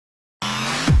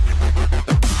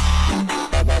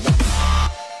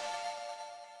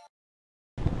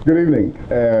Good evening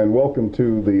and welcome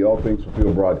to the All Things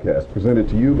Fulfilled broadcast presented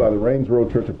to you by the Rains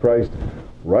Road Church of Christ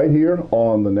right here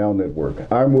on the Now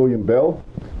Network. I'm William Bell,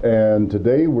 and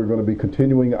today we're going to be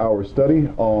continuing our study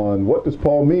on what does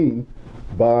Paul mean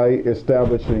by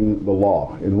establishing the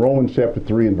law in Romans chapter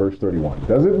 3 and verse 31.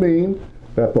 Does it mean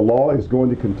that the law is going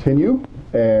to continue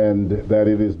and that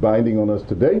it is binding on us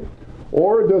today,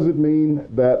 or does it mean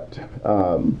that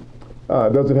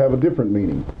does it have a different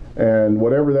meaning? And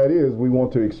whatever that is, we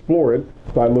want to explore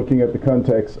it by looking at the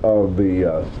context of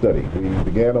the study. We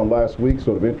began on last week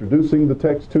sort of introducing the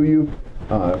text to you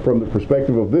from the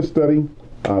perspective of this study.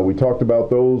 We talked about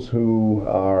those who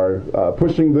are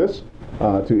pushing this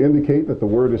to indicate that the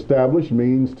word established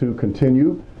means to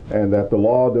continue and that the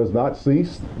law does not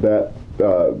cease, that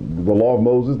the law of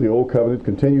Moses, the Old Covenant,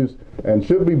 continues and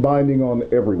should be binding on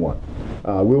everyone.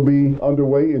 We'll be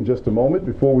underway in just a moment.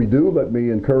 Before we do, let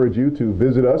me encourage you to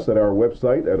visit us at our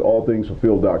website at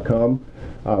allthingsfulfilled.com.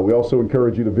 We also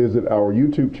encourage you to visit our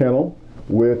YouTube channel,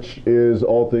 which is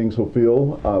All Things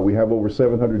Fulfilled. We have over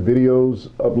 700 videos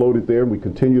uploaded there, and we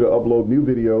continue to upload new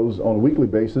videos on a weekly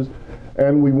basis.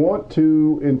 And we want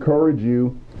to encourage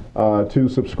you to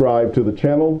subscribe to the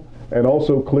channel and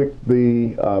also click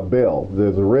the bell.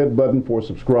 There's a red button for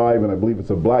subscribe, and I believe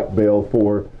it's a black bell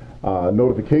for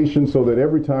notification, so that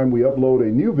every time we upload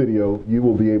a new video, you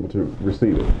will be able to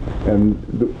receive it.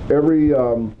 And every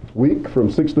week from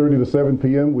 6:30 to 7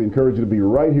 p.m., we encourage you to be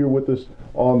right here with us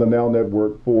on the Now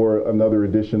Network for another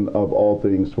edition of All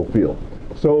Things Fulfilled.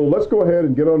 So let's go ahead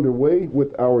and get underway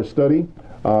with our study.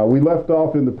 We left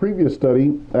off in the previous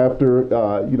study after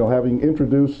having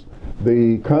introduced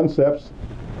the concepts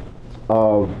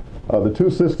of the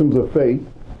two systems of faith,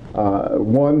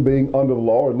 one being under the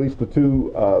law, or at least the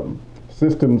two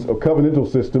systems of covenantal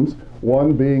systems,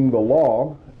 one being the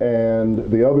law and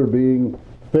the other being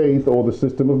faith, or the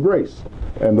system of grace,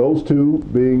 and those two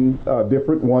being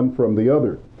different one from the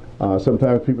other.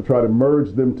 Sometimes people try to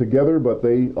merge them together, but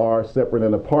they are separate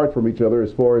and apart from each other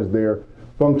as far as their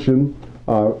function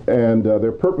and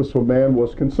their purpose for man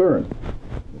was concerned.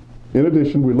 In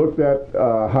addition, we looked at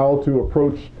how to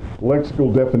approach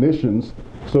lexical definitions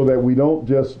so that we don't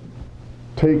just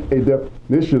take a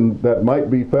definition that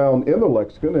might be found in the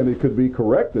lexicon, and it could be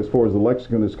correct as far as the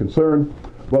lexicon is concerned,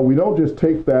 but we don't just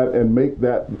take that and make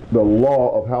that the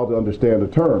law of how to understand a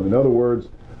term. In other words,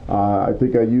 I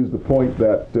think I used the point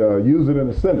that use it in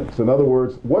a sentence. In other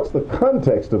words, what's the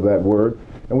context of that word?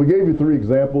 And we gave you three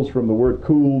examples from the word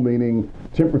cool, meaning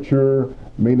temperature,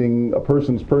 meaning a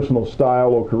person's personal style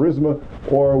or charisma,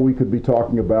 or we could be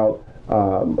talking about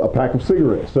a pack of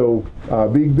cigarettes. So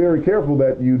be very careful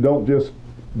that you don't just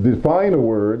define a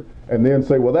word and then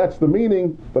say, well, that's the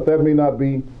meaning, but that may not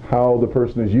be how the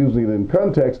person is using it in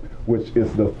context, which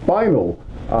is the final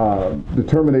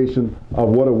determination of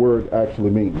what a word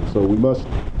actually means. So we must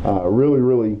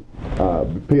really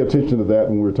pay attention to that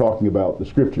when we're talking about the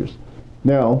scriptures.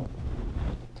 Now,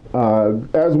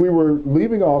 as we were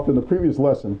leaving off in the previous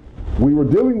lesson, we were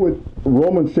dealing with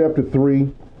Romans chapter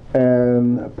 3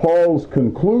 and Paul's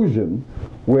conclusion,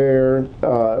 where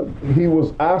he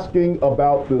was asking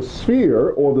about the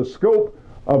sphere or the scope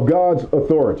of God's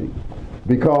authority.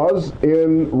 Because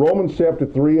in Romans chapter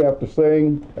 3, after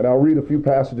saying, and I'll read a few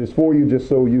passages for you just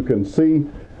so you can see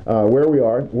where we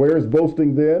are. Where is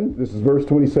boasting then? This is verse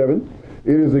 27.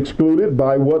 It is excluded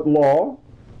by what law?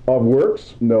 Of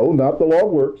works? No, not the law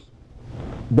of works,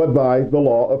 but by the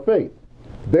law of faith.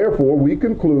 Therefore, we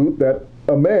conclude that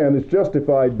a man is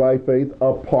justified by faith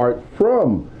apart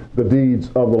from the deeds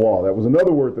of the law. That was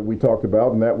another word that we talked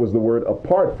about, and that was the word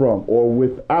apart from, or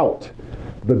without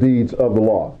the deeds of the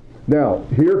law. Now,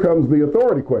 here comes the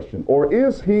authority question. Or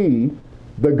is he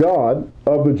the God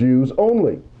of the Jews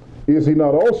only? Is he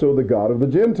not also the God of the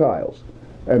Gentiles?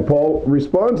 And Paul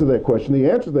responds to that question. He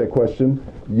answers that question,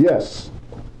 yes,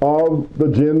 of the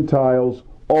Gentiles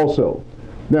also.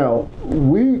 Now,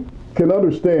 we can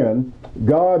understand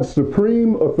God's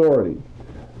supreme authority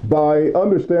by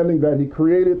understanding that he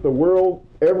created the world,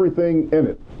 everything in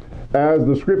it. As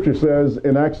the scripture says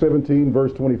in Acts 17,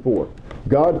 verse 24,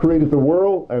 God created the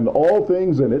world and all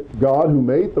things in it, God who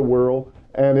made the world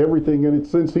and everything in it,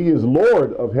 since he is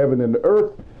Lord of heaven and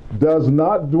earth, does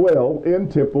not dwell in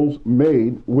temples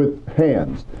made with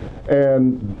hands.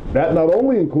 And that not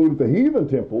only included the heathen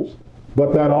temples,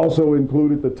 but that also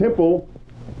included the temple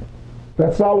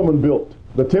that Solomon built,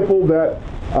 the temple that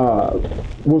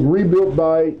was rebuilt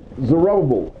by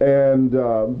Zerubbabel and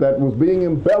that was being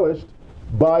embellished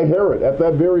by Herod at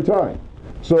that very time.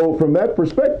 So from that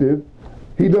perspective,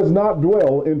 he does not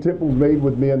dwell in temples made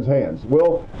with men's hands.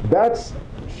 Well, that's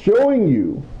showing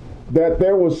you that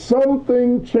there was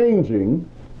something changing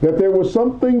that there was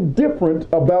something different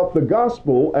about the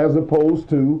gospel as opposed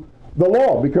to the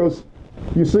law. Because,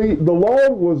 you see, the law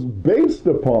was based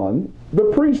upon the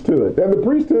priesthood, and the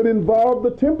priesthood involved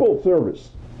the temple service,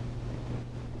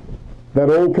 that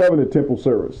old covenant temple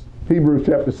service. Hebrews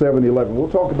chapter 7, 11. We'll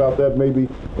talk about that maybe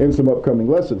in some upcoming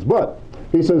lessons. But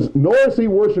he says, nor is he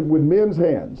worshipped with men's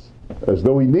hands, as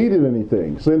though he needed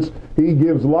anything, since he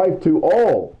gives life to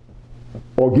all,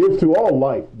 or gives to all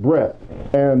life, breath,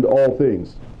 and all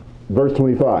things. Verse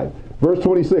 25. Verse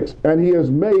 26. And he has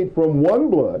made from one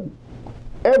blood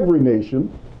every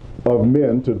nation of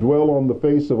men to dwell on the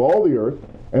face of all the earth,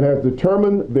 and has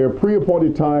determined their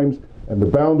pre-appointed times and the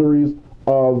boundaries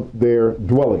of their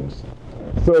dwellings.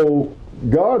 So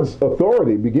God's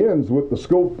authority begins with the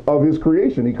scope of his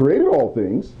creation. He created all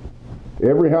things.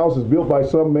 Every house is built by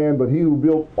some man, but he who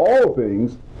built all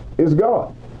things is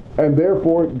God. And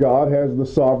therefore, God has the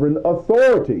sovereign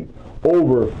authority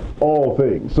over all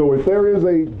things. So if there is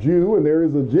a Jew and there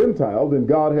is a Gentile, then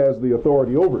God has the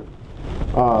authority over it.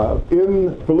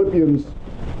 In Philippians,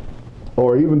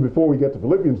 or even before we get to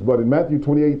Philippians, but in Matthew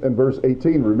 28 and verse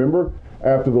 18, remember,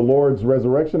 after the Lord's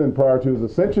resurrection and prior to his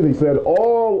ascension, he said,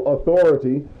 all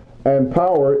authority and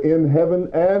power in heaven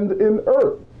and in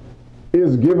earth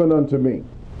is given unto me.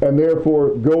 And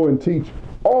therefore go and teach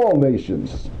all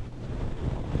nations,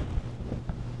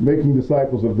 making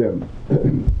disciples of them.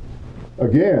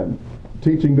 Again,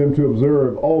 teaching them to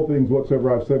observe all things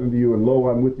whatsoever I've said unto you, and lo,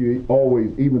 I'm with you always,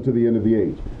 even to the end of the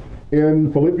age.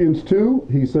 In Philippians 2,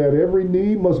 he said, every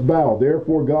knee must bow.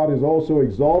 Therefore God has also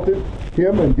exalted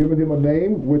him and given him a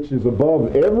name which is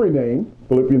above every name,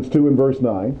 Philippians 2 and verse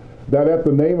 9, that at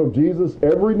the name of Jesus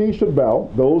every knee should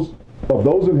bow, those of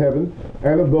those in heaven,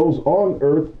 and of those on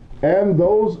earth, and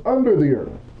those under the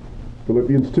earth,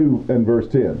 Philippians 2 and verse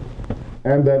 10.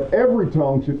 And that every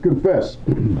tongue should confess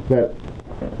that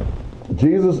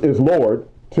Jesus is Lord,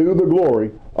 to the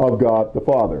glory of God the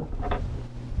Father.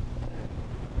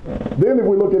 Then if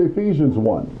we look at Ephesians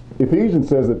 1, Ephesians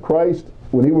says that Christ,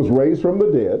 when he was raised from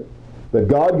the dead, that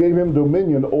God gave him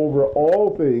dominion over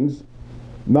all things,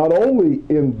 not only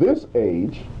in this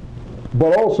age,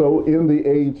 but also in the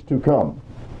age to come.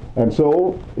 And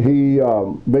so he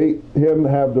made him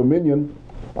have dominion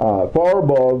far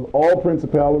above all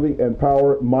principality and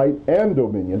power, might, and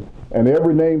dominion, and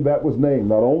every name that was named,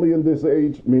 not only in this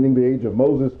age, meaning the age of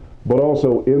Moses, but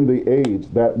also in the age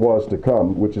that was to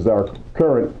come, which is our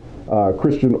current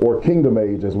Christian or kingdom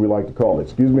age, as we like to call it.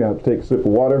 Excuse me, I have to take a sip of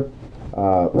water.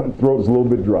 Throat is a little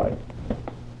bit dry.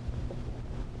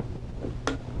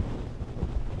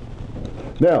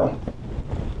 Now,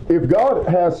 if God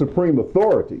has supreme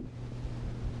authority,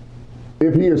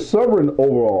 if he is sovereign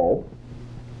over all,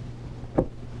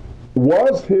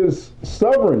 was his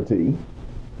sovereignty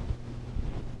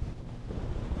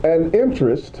and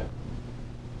interest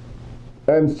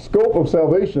and scope of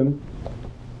salvation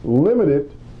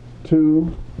limited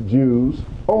to Jews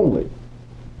only?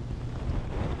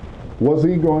 Was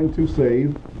he going to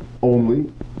save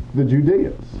only the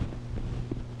Judeans?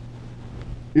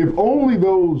 If only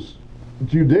those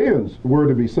Judeans were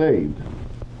to be saved,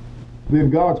 then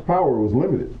God's power was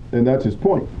limited, and that's his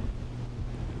point.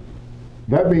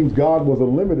 That means God was a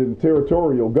limited and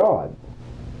territorial God,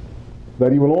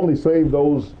 that he will only save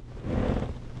those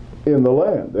in the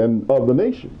land and of the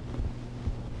nation.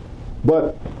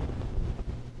 But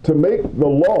to make the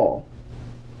law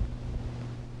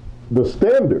the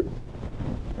standard,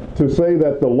 to say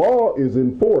that the law is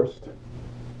enforced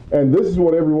and this is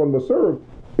what everyone must serve,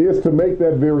 is to make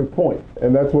that very point.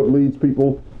 And that's what leads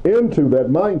people into that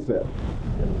mindset.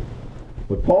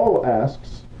 But Paul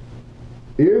asks,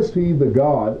 is he the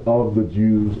God of the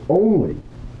Jews only?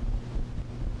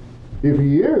 If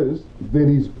he is,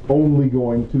 then he's only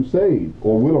going to save,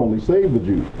 or will only save the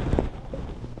Jews.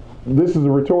 This is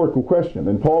a rhetorical question,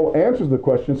 and Paul answers the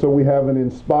question, so we have an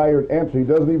inspired answer. He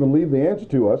doesn't even leave the answer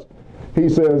to us. He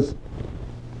says,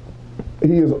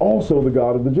 he is also the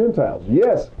God of the Gentiles.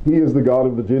 Yes, he is the God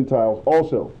of the Gentiles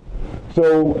also.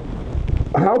 So,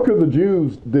 how could the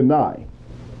Jews deny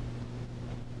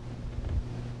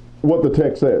what the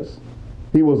text says?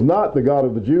 He was not the God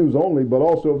of the Jews only, but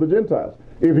also of the Gentiles.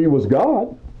 If he was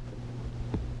God,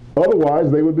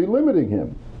 otherwise they would be limiting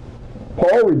him.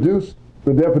 Paul reduced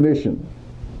the definition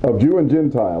of Jew and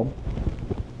Gentile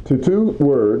to two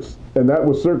words, and that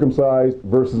was circumcised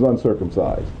versus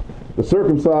uncircumcised. The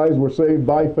circumcised were saved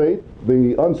by faith.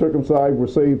 The uncircumcised were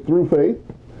saved through faith.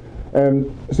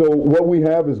 And so what we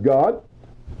have is God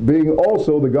being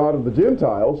also the God of the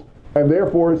Gentiles, and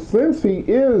therefore, since he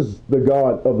is the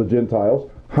God of the Gentiles,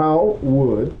 how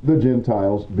would the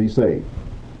Gentiles be saved?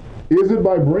 Is it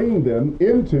by bringing them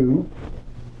into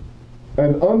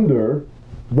and under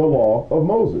the law of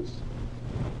Moses.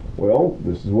 Well,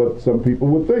 this is what some people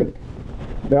would think.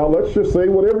 Now, let's just say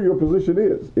whatever your position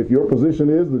is. If your position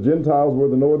is the Gentiles were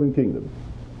the northern kingdom,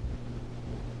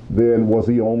 then was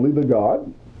he only the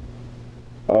God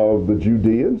of the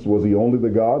Judeans? Was he only the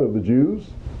God of the Jews?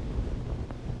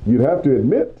 You'd have to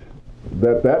admit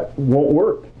that that won't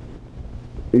work,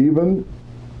 even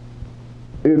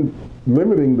in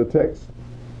limiting the text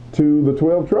to the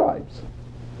 12 tribes.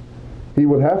 He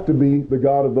would have to be the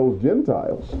God of those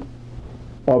Gentiles,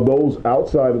 of those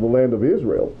outside of the land of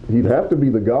Israel. He'd have to be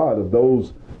the God of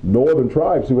those northern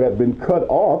tribes who had been cut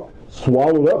off,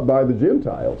 swallowed up by the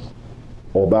Gentiles,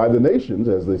 or by the nations,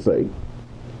 as they say.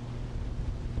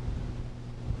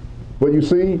 But you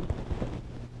see,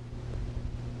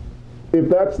 if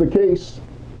that's the case,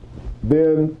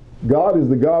 then God is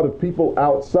the God of people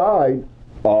outside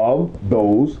of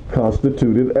those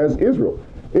constituted as Israel.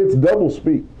 It's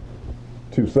doublespeak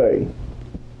to say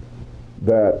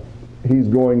that he's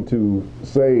going to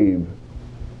save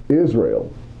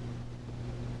Israel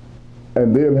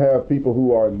and then have people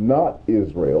who are not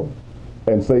Israel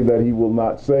and say that he will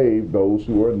not save those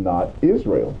who are not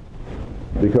Israel.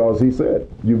 Because he said,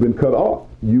 you've been cut off.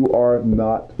 You are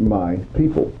not my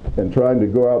people. And trying to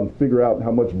go out and figure out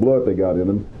how much blood they got in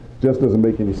them just doesn't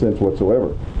make any sense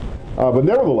whatsoever. But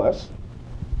nevertheless,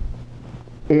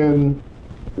 in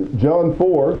John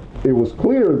 4, it was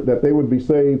clear that they would be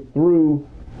saved through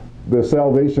the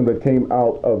salvation that came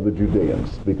out of the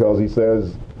Judeans, because he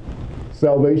says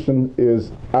salvation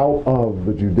is out of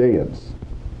the Judeans.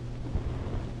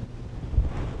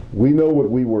 We know what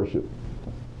we worship.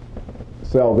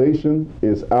 Salvation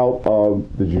is out of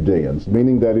the Judeans,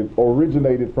 meaning that it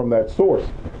originated from that source.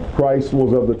 Christ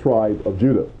was of the tribe of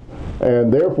Judah.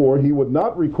 And therefore, he would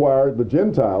not require the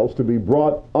Gentiles to be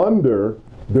brought under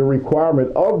the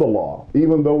requirement of the law,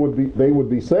 even though they would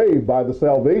be saved by the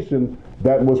salvation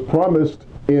that was promised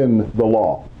in the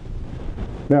law.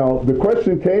 Now, the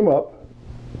question came up,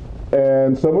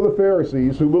 and some of the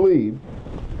Pharisees who believed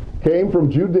came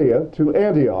from Judea to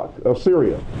Antioch of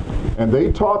Syria. And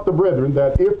they taught the brethren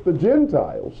that if the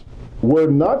Gentiles were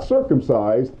not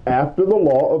circumcised after the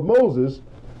law of Moses,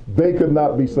 they could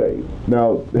not be saved.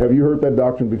 Now, have you heard that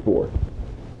doctrine before?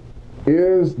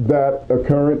 Is that a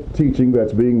current teaching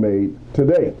that's being made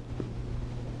today?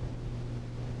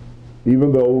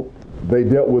 Even though they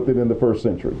dealt with it in the first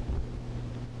century.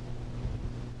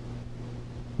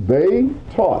 They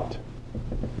taught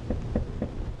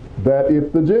that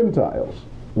if the Gentiles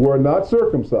were not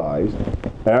circumcised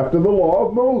after the law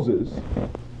of Moses,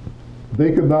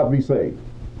 they could not be saved.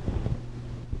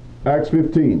 Acts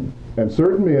 15, and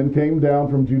certain men came down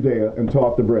from Judea and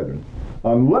taught the brethren,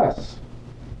 unless,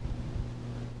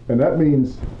 and that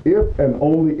means if and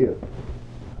only if,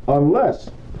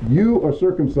 unless you are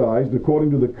circumcised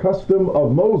according to the custom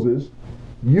of Moses,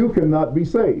 you cannot be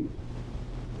saved.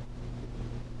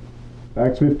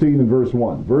 Acts 15 and verse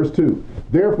 1. Verse 2.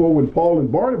 Therefore, when Paul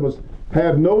and Barnabas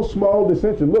had no small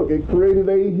dissension, look, it created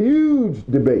a huge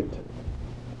debate.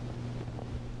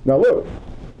 Now look,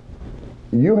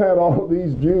 you had all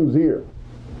these Jews here.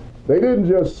 They didn't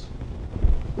just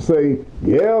say,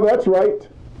 yeah, that's right.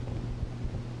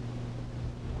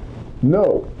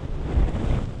 No.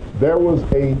 There was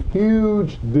a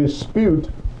huge dispute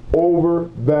over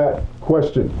that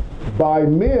question by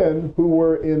men who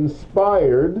were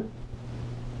inspired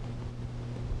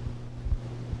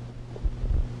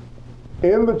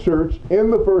in the church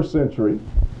in the first century,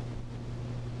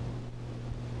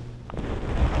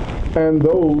 and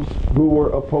those who were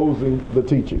opposing the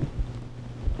teaching.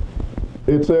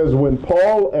 It says, when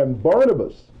Paul and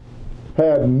Barnabas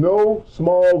had no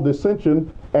small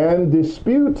dissension and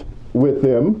dispute with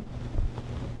them,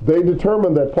 they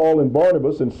determined that Paul and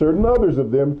Barnabas and certain others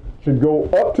of them should go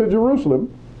up to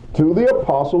Jerusalem to the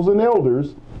apostles and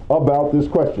elders about this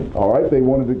question. All right, they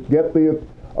wanted to get the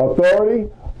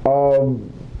authority of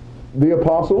the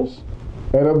apostles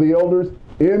and of the elders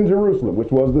in Jerusalem,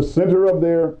 which was the center of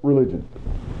their religion.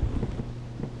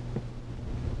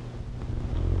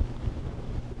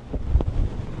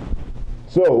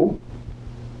 So,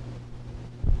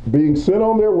 being sent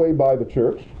on their way by the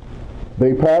church,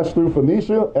 they passed through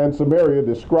Phoenicia and Samaria,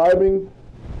 describing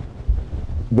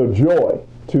the joy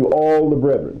to all the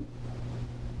brethren.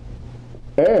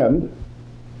 And,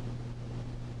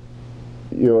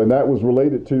 and that was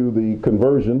related to the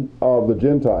conversion of the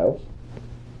Gentiles.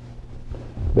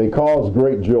 They caused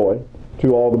great joy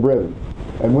to all the brethren.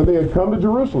 And when they had come to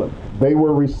Jerusalem, they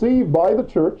were received by the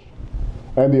church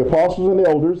and the apostles and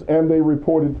elders, and they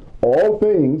reported all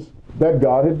things that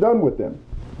God had done with them.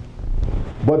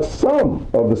 But some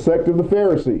of the sect of the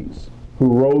Pharisees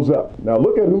who rose up. Now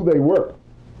look at who they were.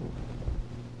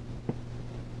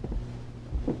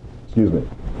 Excuse me.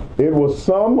 It was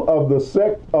some of the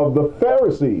sect of the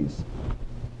Pharisees.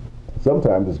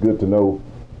 Sometimes it's good to know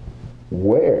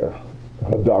where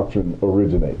a doctrine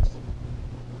originates.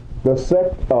 The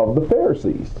sect of the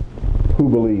Pharisees who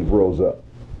believe rose up,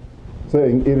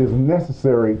 saying it is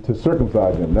necessary to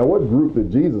circumcise them. Now, what group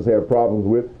did Jesus have problems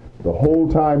with the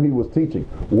whole time he was teaching?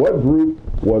 What group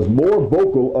was more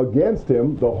vocal against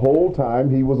him the whole time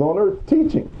he was on earth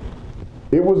teaching?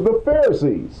 It was the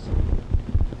Pharisees.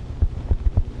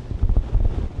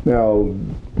 Now,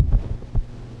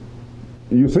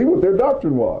 you see what their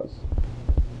doctrine was.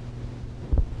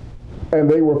 And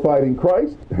they were fighting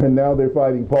Christ, and now they're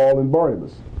fighting Paul and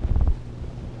Barnabas.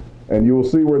 And you will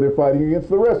see where they're fighting against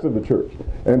the rest of the church.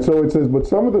 And so it says, but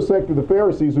some of the sect of the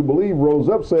Pharisees who believe rose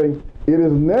up, saying, it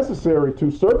is necessary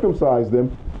to circumcise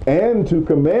them and to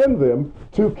command them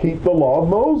to keep the law of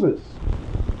Moses.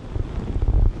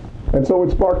 And so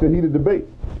it sparked a heated debate.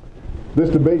 This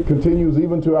debate continues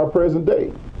even to our present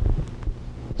day.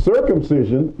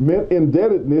 Circumcision meant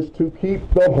indebtedness to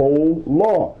keep the whole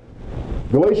law.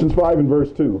 Galatians 5 and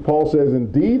verse 2, Paul says,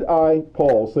 indeed I,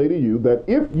 Paul, say to you that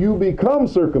if you become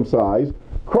circumcised,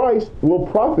 Christ will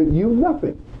profit you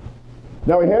nothing.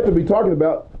 Now he had to be talking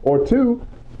about, or to,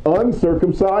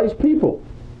 uncircumcised people.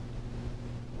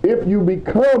 If you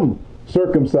become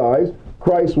circumcised,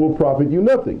 Christ will profit you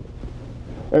nothing.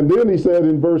 And then he said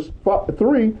in verse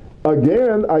 3,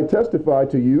 again I testify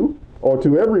to you, or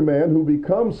to every man who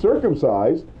becomes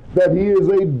circumcised, that he is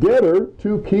a debtor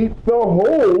to keep the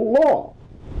whole law.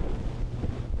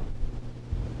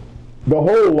 The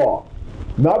whole law,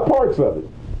 not parts of it.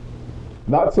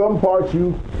 Not some parts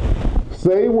you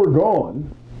say were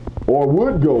gone or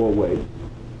would go away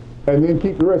and then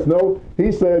keep the rest. No,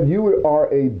 he said you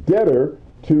are a debtor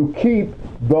to keep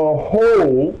the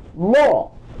whole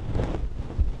law.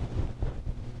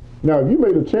 Now, if you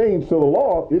made a change to the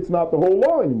law, it's not the whole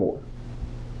law anymore.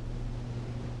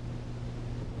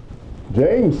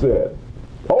 James said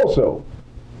also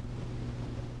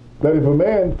that if a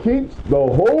man keeps the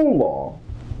whole law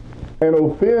and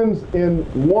offends in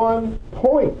one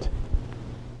point,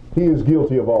 he is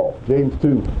guilty of all. James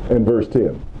 2 and verse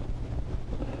 10.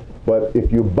 But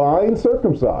if you bind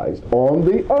circumcised on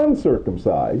the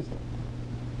uncircumcised,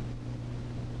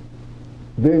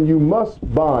 then you must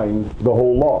bind the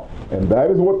whole law. And that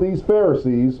is what these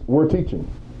Pharisees were teaching.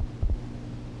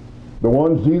 The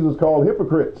ones Jesus called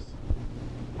hypocrites.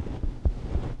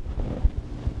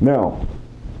 Now,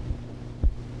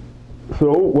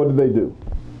 so what did they do?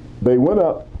 They went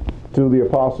up to the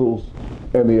apostles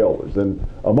and the elders, and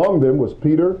among them was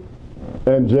Peter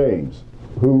and James,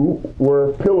 who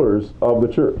were pillars of the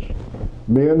church,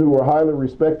 men who were highly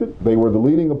respected. They were the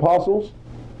leading apostles,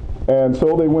 and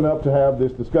so they went up to have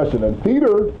this discussion. And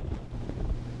Peter,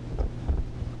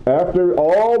 after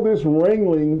all this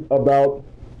wrangling about,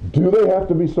 do they have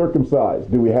to be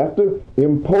circumcised? Do we have to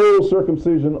impose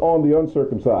circumcision on the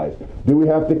uncircumcised? Do we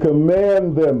have to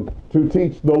command them to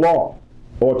teach the law,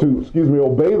 or to,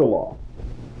 obey the law,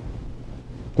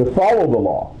 to follow the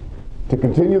law, to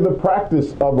continue the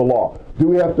practice of the law? Do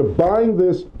we have to bind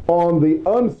this on the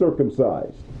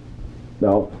uncircumcised?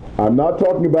 Now, I'm not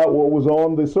talking about what was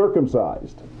on the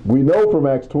circumcised. We know from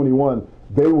Acts 21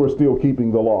 they were still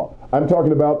keeping the law. I'm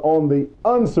talking about on the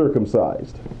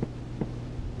uncircumcised.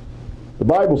 The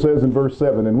Bible says in verse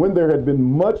 7, and when there had been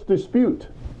much dispute,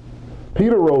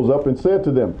 Peter rose up and said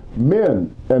to them,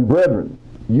 men and brethren,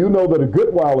 you know that a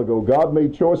good while ago God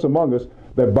made choice among us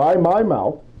that by my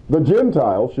mouth the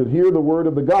Gentiles should hear the word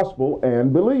of the gospel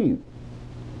and believe.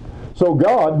 So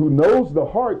God, who knows the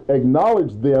heart,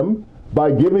 acknowledged them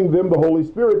by giving them the Holy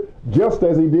Spirit, just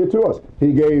as he did to us.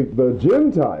 He gave the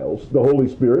Gentiles the Holy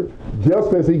Spirit,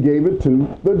 just as he gave it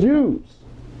to the Jews.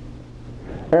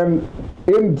 And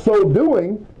in so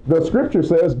doing, the scripture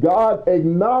says God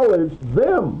acknowledged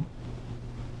them.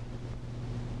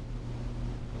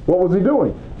 What was he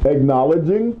doing?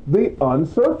 Acknowledging the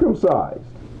uncircumcised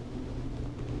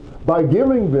by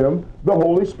giving them the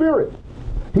Holy Spirit.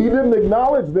 He didn't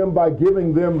acknowledge them by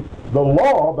giving them the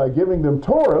law, by giving them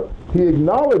Torah. He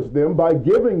acknowledged them by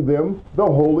giving them the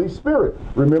Holy Spirit.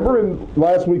 Remember in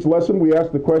last week's lesson we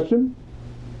asked the question,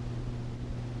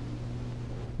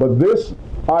 but this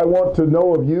I want to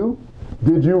know of you,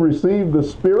 did you receive the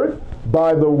Spirit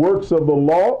by the works of the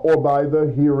law or by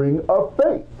the hearing of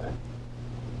faith?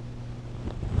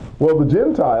 Well, the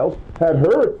Gentiles had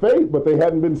heard faith, but they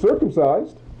hadn't been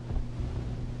circumcised.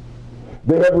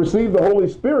 They had received the Holy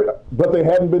Spirit, but they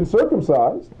hadn't been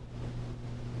circumcised.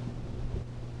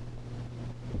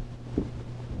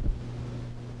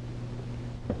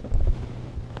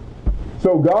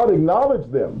 So God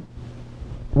acknowledged them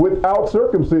without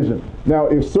circumcision. Now,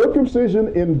 if circumcision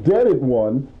indebted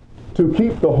one to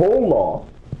keep the whole law,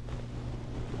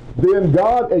 then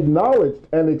God acknowledged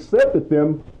and accepted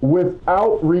them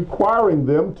without requiring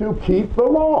them to keep the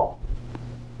law.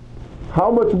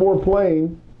 How much more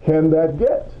plain can that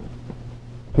get?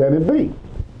 Can it be?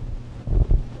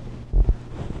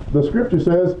 The scripture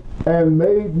says, and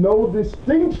made no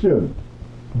distinction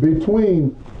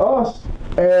between us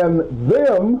and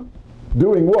them,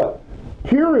 doing what?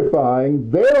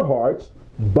 Purifying their hearts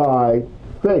by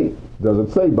faith.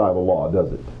 Doesn't say by the law,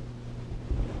 does it?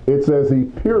 It says he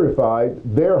purified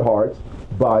their hearts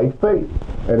by faith.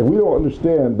 And if we don't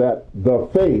understand that the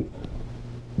faith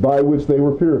by which they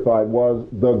were purified was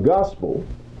the gospel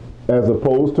as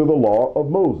opposed to the law of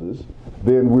Moses,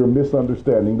 then we're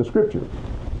misunderstanding the scripture.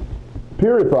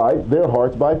 Purified their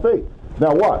hearts by faith.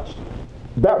 Now watch.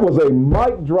 That was a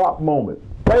mic drop moment.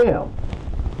 Bam!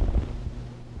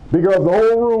 Because the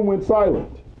whole room went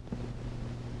silent.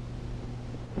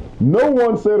 No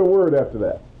one said a word after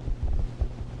that.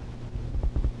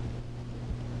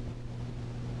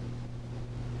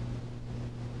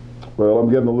 Well, I'm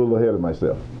getting a little ahead of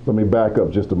myself. Let me back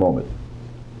up just a moment.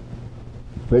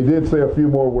 They did say a few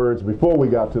more words before we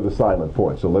got to the silent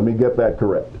point, so let me get that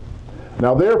correct.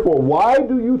 Now, therefore, why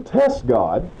do you test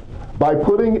God by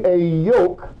putting a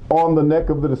yoke on the neck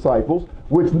of the disciples,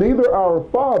 which neither our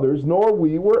fathers nor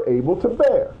we were able to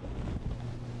bear?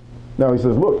 Now, he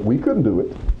says, look, we couldn't do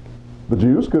it. The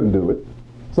Jews couldn't do it.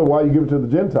 So why you give it to the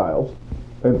Gentiles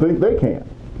and think they can?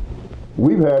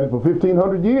 We've had it for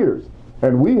 1,500 years.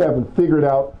 And we haven't figured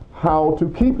out how to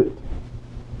keep it.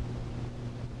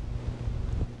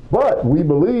 But we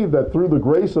believe that through the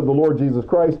grace of the Lord Jesus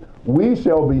Christ, we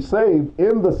shall be saved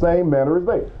in the same manner as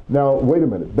they. Now, wait a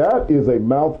minute. That is a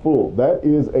mouthful. That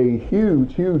is a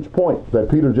huge, huge point that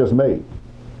Peter just made.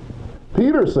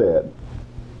 Peter said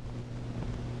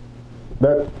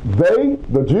that they,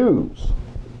 the Jews,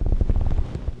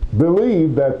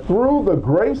 believe that through the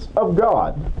grace of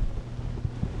God,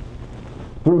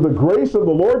 through the grace of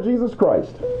the Lord Jesus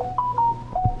Christ,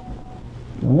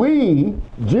 we,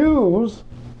 Jews,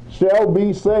 shall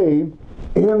be saved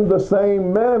in the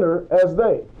same manner as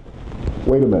they.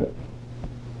 Wait a minute.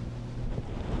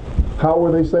 How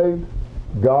were they saved?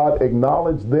 God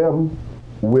acknowledged them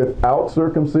without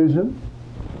circumcision.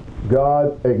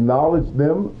 God acknowledged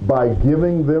them by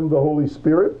giving them the Holy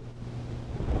Spirit.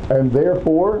 And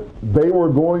therefore, they were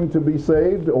going to be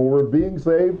saved, or were being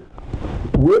saved,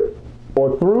 with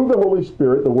or through the Holy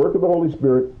Spirit, the work of the Holy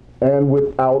Spirit, and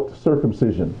without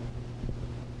circumcision.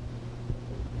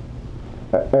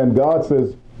 And God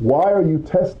says, why are you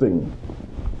testing?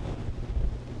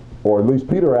 Or at least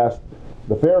Peter asked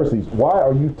the Pharisees, why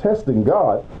are you testing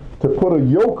God to put a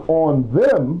yoke on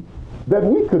them that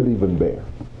we couldn't even bear?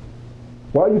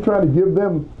 Why are you trying to give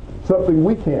them something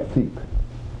we can't keep?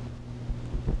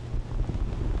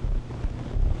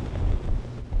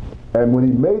 And when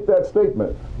he made that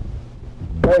statement,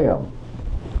 bam,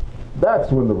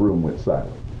 that's when the room went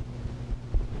silent.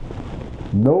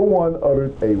 No one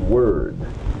uttered a word.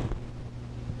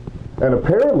 And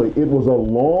apparently it was a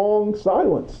long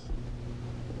silence,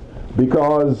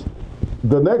 because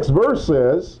the next verse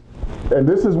says, and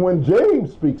this is when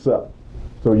James speaks up.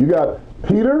 So you got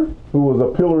Peter, who was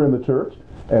a pillar in the church,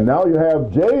 and now you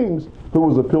have James, who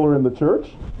was a pillar in the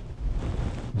church.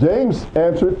 James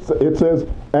answered, it says,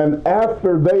 and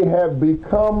after they had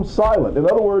become silent. In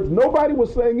other words, nobody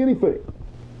was saying anything.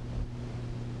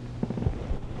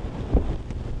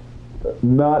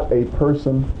 Not a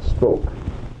person spoke.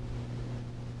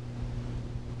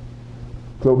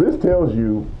 So this tells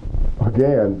you,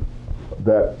 again,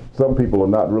 that some people are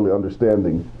not really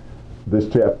understanding this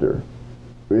chapter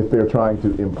if they're trying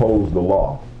to impose the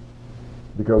law.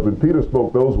 Because when Peter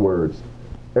spoke those words,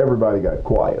 everybody got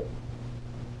quiet.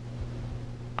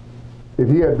 If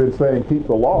he had been saying, keep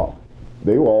the law,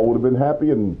 they all would have been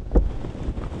happy and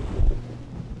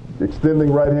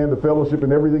extending right hand of fellowship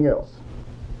and everything else.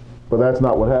 But that's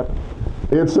not what happened.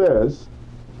 It says,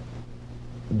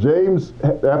 James,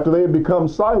 after they had become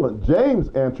silent, James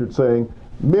answered, saying,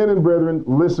 men and brethren,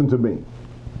 listen to me.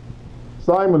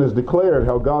 Simon has declared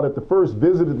how God at the first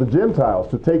visited the Gentiles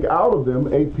to take out of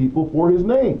them a people for his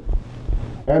name.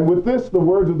 And with this, the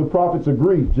words of the prophets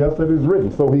agree, just as it is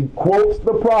written. So he quotes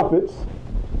the prophets.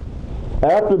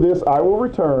 After this, I will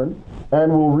return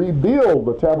and will rebuild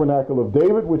the tabernacle of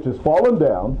David, which has fallen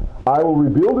down. I will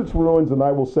rebuild its ruins, and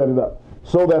I will set it up,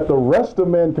 so that the rest of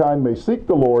mankind may seek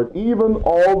the Lord, even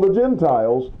all the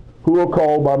Gentiles who are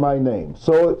called by my name.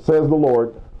 So it says the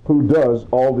Lord, who does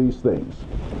all these things.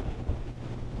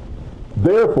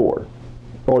 Therefore,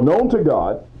 or known to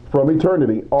God from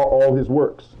eternity are all his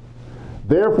works.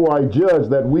 Therefore I judge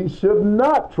that we should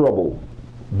not trouble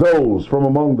those from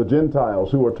among the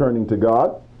Gentiles who are turning to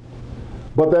God,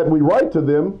 but that we write to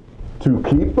them to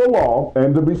keep the law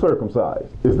and to be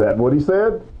circumcised. Is that what he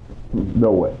said?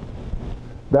 No way.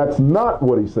 That's not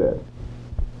what he said.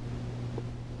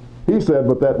 He said,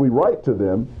 but that we write to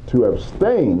them to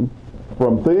abstain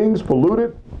from things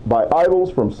polluted by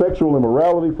idols, from sexual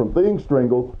immorality, from things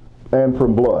strangled, and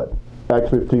from blood.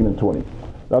 Acts 15 and 20.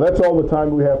 Now that's all the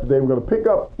time we have today. We're going to pick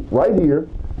up right here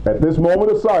at this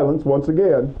moment of silence once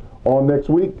again on next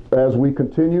week as we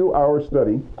continue our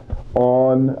study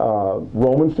on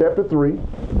Romans chapter 3,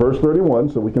 verse 31,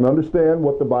 so we can understand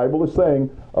what the Bible is saying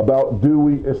about do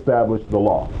we establish the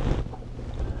law.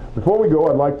 Before we go,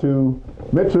 I'd like to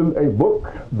mention a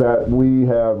book that we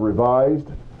have revised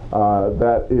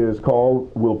that is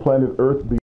called Will Planet Earth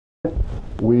Be?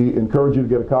 We encourage you to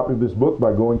get a copy of this book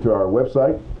by going to our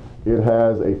website. It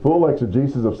has a full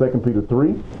exegesis of 2 Peter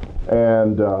 3,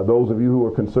 and those of you who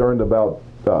are concerned about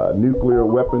nuclear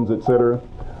weapons, etc.,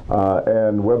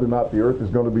 and whether or not the earth is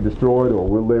going to be destroyed or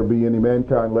will there be any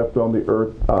mankind left on the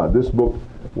earth, this book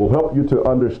will help you to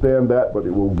understand that, but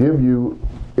it will give you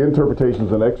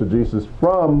interpretations and exegesis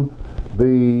from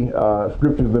the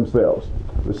scriptures themselves.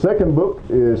 The second book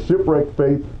is Shipwrecked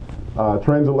Faith,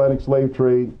 Transatlantic Slave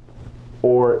Trade,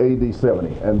 or AD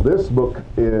 70. And this book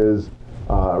is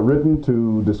written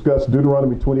to discuss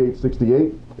Deuteronomy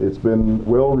 28:68. It's been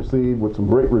well received with some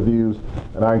great reviews,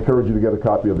 and I encourage you to get a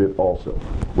copy of it also.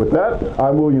 With that,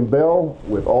 I'm William Bell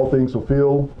with All Things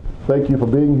Fulfilled. Thank you for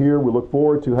being here. We look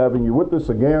forward to having you with us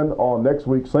again on next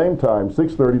week, same time,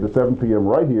 6:30 to 7 p.m.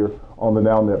 right here on the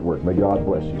Now Network. May God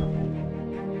bless you.